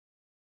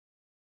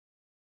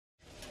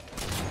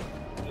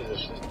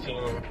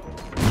team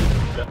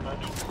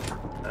deathmatch?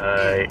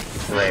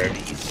 Slayer.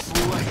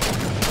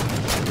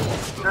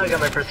 Oh, I got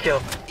my first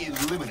kill.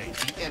 Eliminate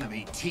the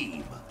enemy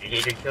team. Did you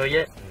get your kill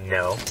yet?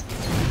 No.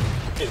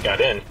 He's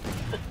got in.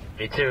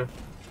 Me too.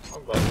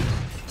 I'm glad.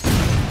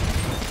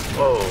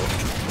 Whoa.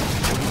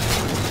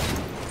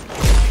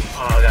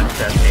 Oh, I got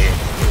assassinated.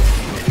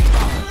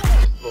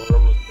 The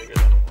room was bigger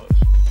than it was.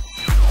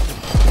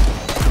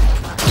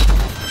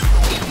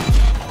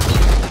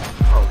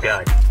 Oh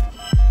god.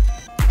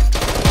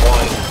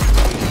 One.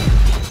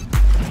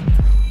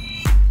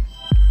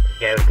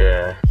 Yeah, with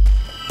the...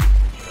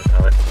 what do you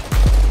call it?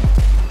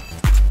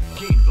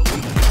 Gain the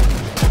lead.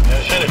 Yeah, I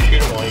was trying to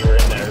shoot him while you were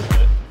in there,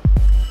 but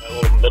that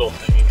little middle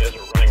thing you guys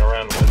were running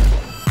around with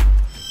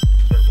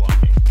started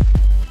blocking.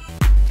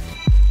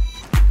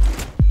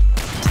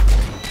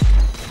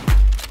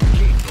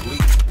 Gain the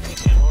lead.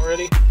 Ammo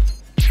already?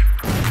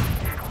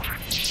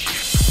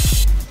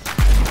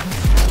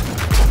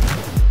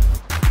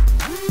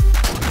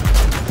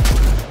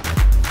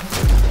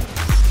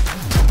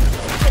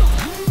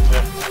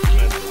 Yeah,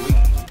 Gain the lead.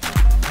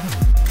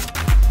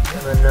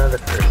 Have another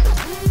person.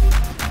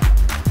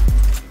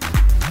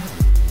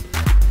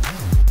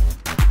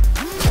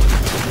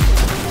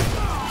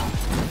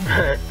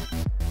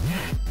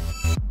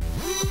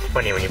 It's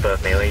funny when you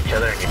both melee each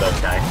other and you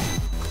both die.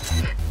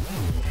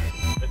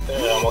 right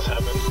there, it almost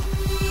happened.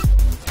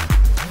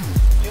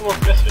 You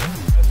almost missed it.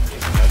 That's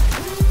pretty bad.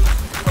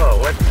 Oh,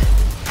 what?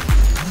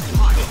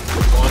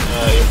 One,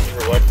 your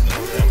favorite weapon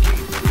program.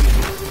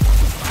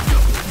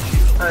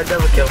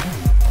 Double kill.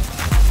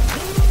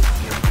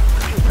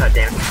 God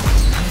damn it.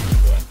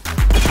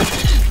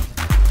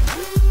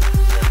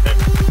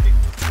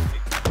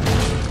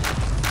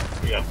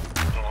 Yeah, I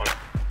don't want it.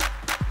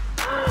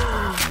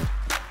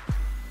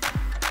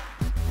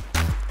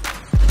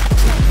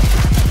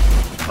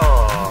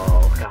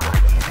 Oh, god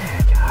damn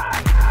it.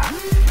 God.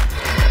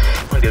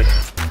 One goose.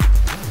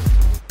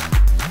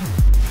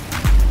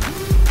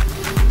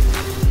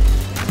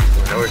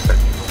 Oh, no, we're stuck.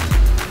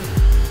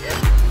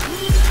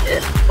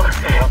 Yeah. Fuck.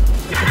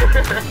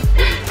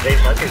 They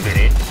fucking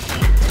grenade.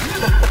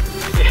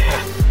 Yeah.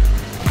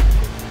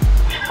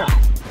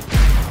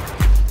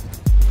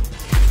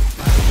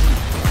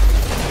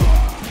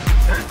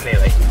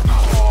 Melee.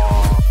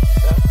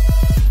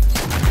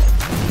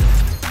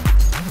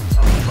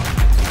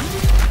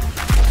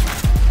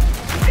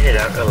 Made it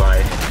out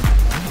alive.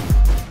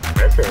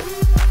 That's it.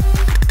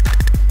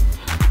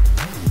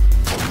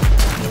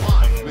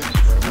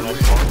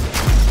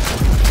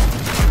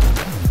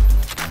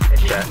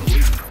 Headshot.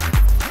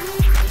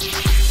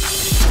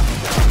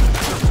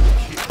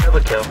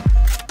 Double kill.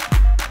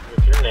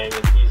 With your name,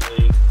 it's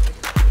easily.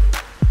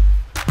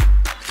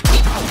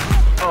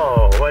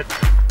 Oh, what?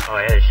 Oh, I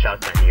had a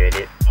shotgun, you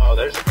idiot. Oh,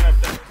 there's a guy up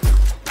there.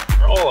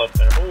 They're all up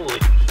there. Holy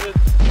shit.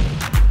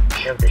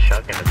 You have the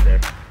shotgun up there.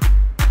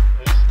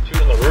 There's two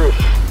on the roof.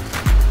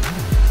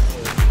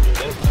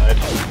 Dude inside.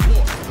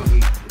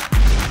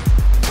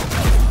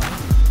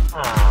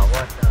 Ah,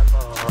 what the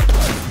fuck?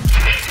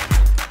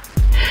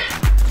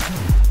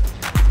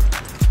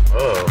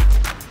 Oh.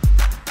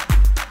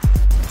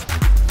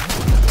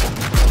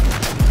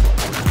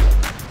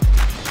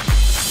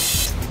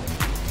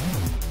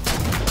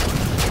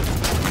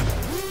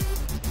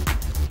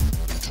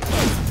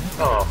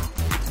 Oh.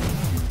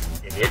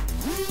 Idiot.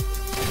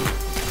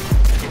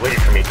 You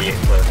waited for me to get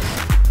close.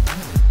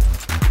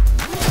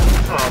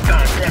 Oh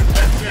god, damn.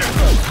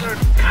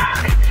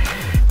 God.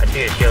 I took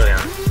a shield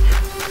down. I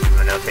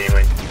don't know if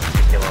anyone can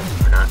kill him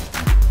or not.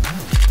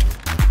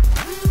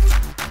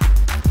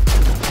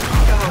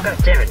 Oh god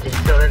damn it, he's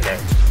still in there.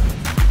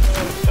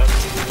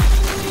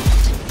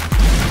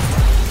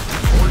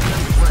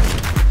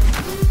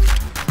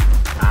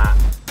 Ah.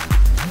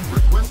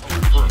 Request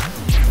confirmed.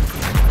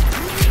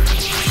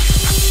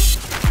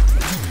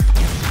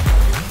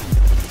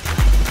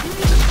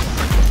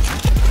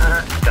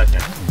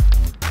 Shotgun.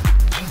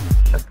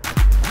 Shotgun.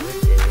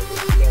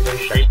 Yeah,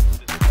 there's shite.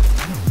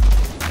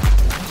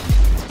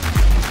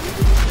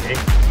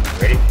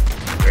 Ready?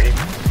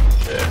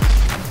 Shit.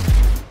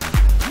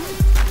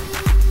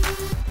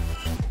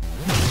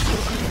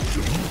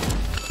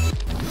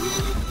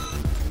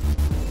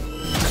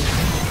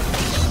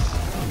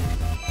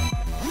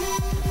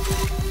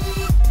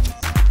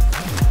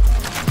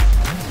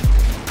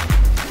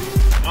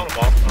 Found them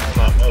all. Found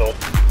that metal.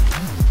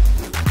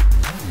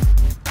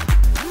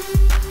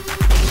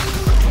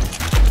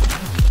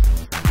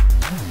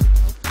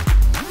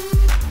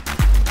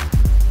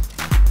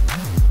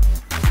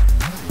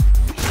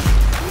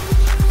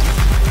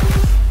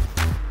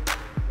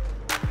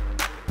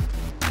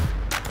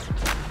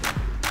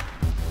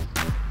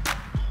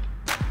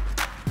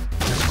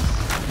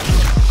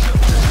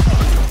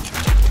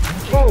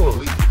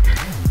 Ooh!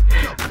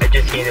 I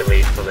just gained a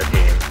lead for the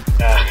team.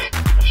 I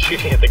was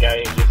shooting at the guy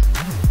and just.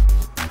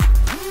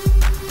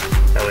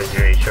 That was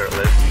very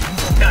short-lived.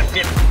 God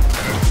damn it!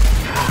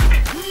 Fuck.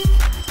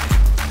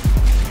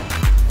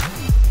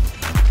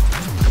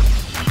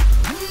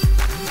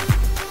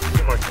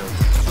 Two more kills.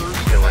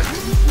 Still one.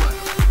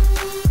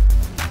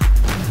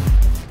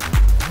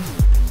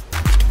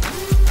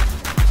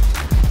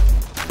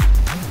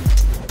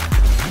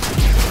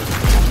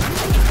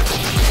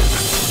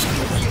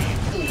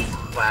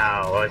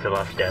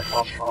 death.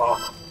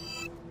 Oh.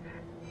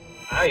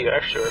 Ah, you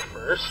actually were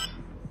first.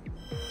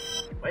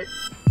 What?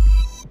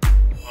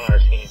 On our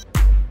team.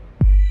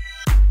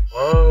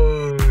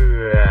 Whoa!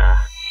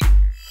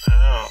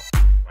 Wow.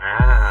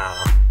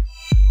 Wow.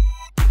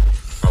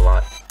 A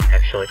lot,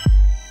 actually.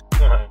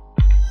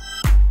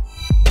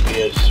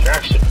 Be a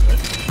distraction, but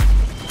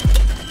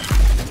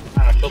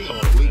I killed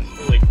someone with this.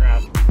 Holy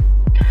crap.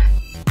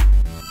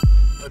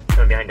 Look,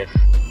 someone behind us.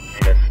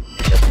 Behind us.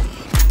 Behind us.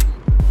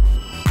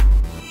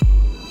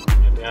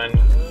 And behind us.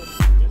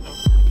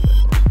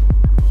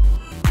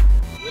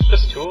 Is this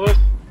just two of us?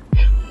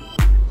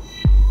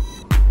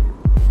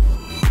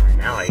 Right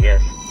now, I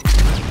guess.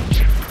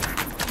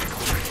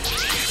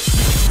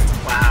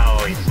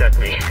 Wow, he stuck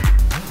me.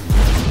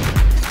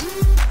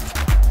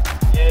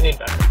 Yeah, I need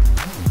better.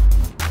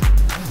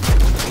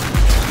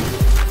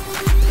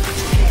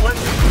 What?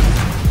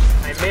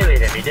 I meleeed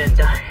him, he didn't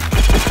die.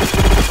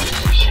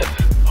 Shit.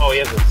 Oh, he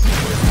has a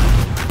secret.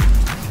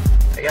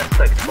 I got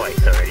stuck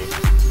twice already.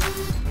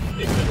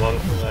 Big good one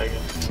for that, I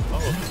guess. Oh,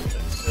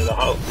 shit. There's a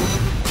house.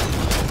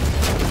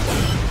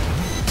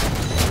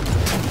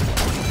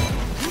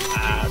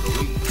 Ah, The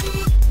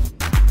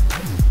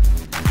lead.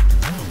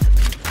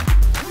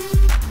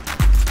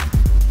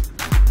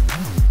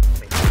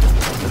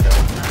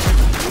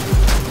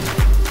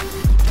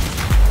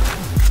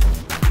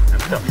 I'm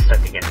still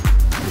stuck again.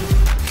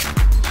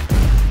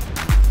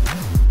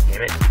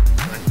 Damn it.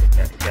 Come on,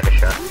 he's got a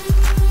shot.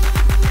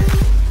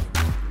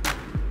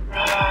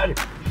 run!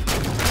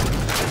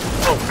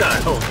 Oh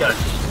god, oh god.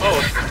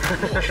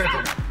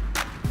 Oh!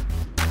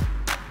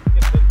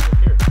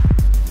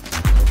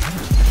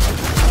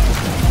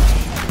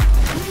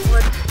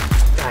 What?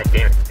 God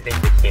damn it, I think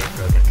this game's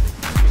broken.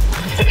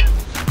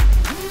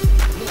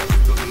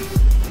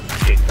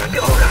 Shoot, oh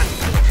god.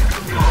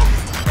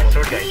 That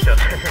sword guy's still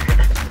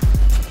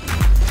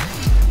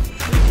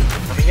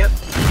coming up.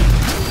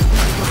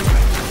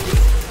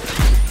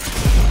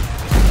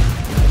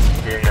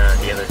 Then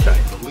the other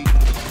side.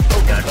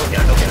 Oh god, oh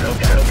god, oh god, oh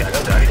god, oh god,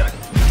 oh god, oh god.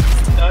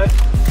 Died?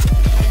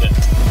 I did.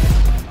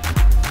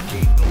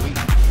 Gain the lead.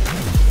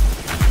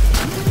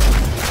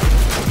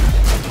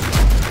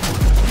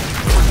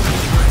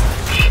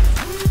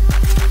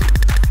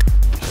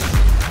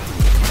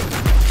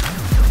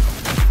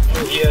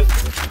 Oh, he has.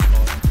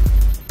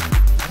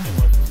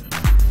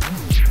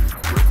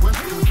 Request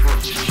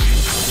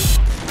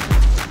confirmed.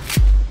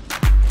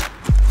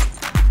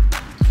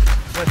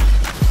 What?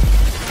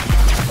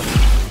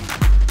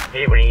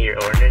 Hey, when you hear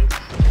ordnance,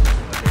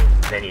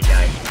 then you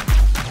die.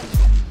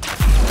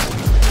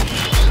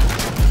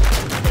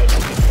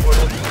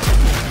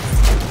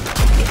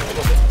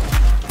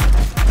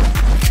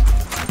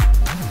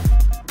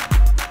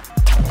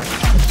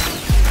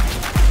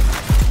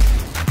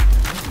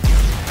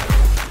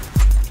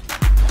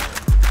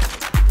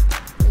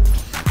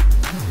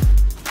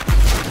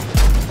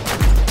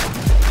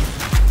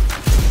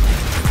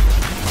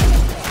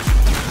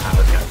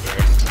 Oh, god damn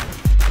it.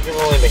 You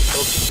can only make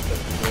kill pieces of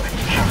the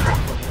camera.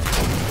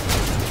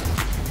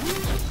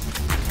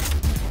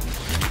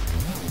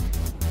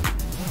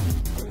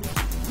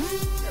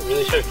 I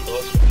really should kill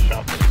us with the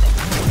shotgun.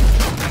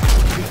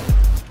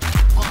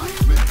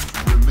 5 minutes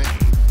remain.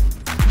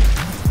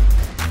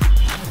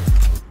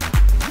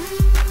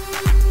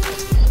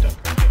 Stuck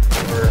right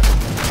here. Or,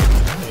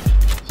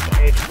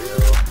 Hey,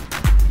 true.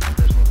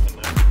 there's something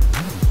there.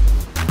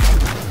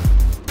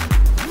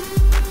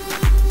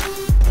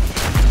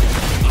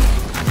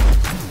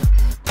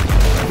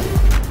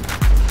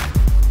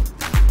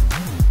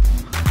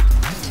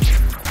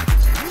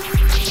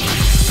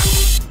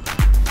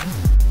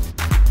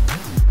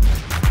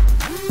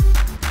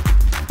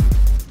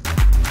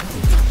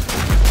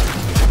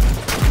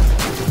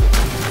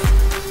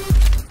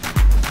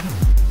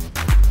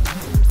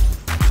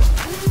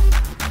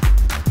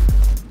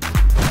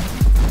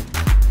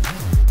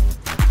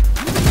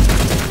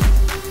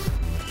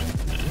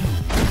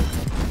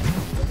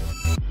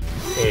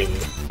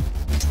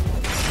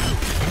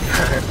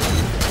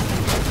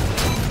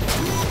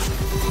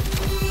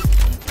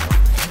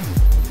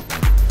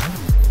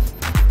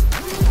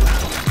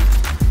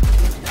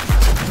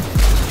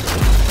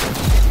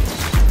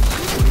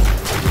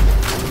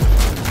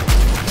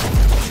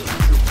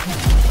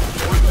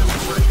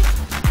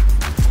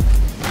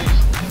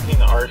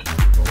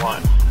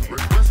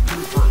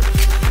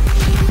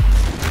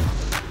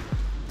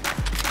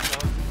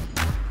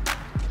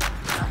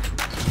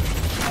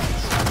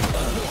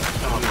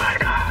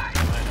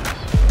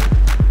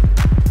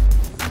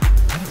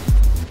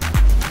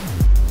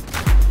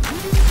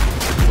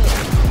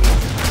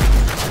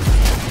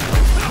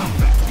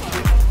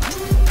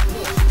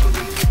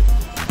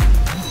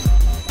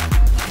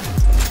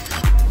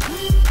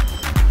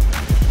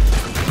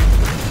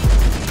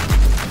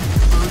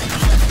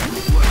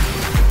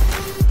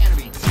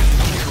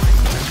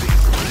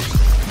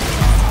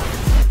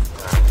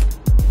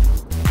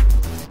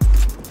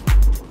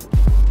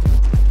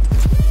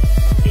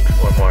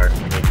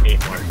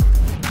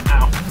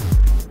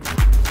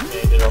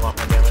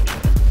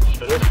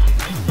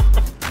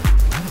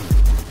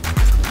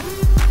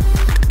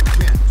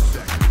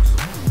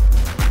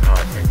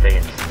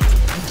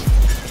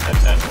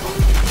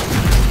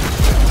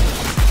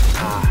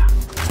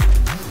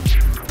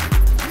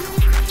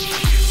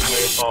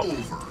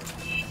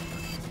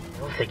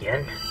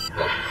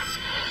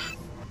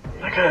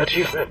 at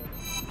you.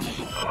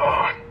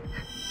 Oh.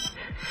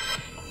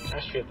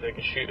 Ask you if they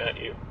can shoot at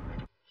you.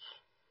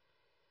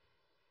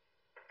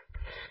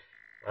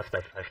 Lost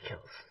by 5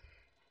 kills.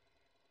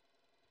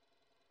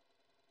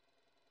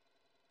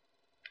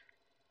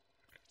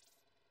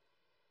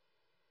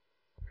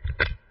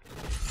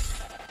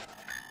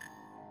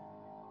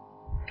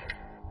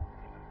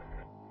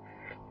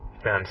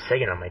 But I'm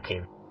second on my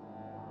team.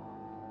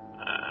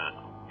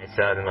 It's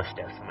the most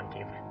deaths on my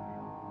team.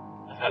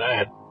 I thought I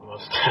had the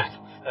most deaths.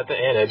 At the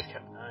end, I just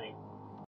kept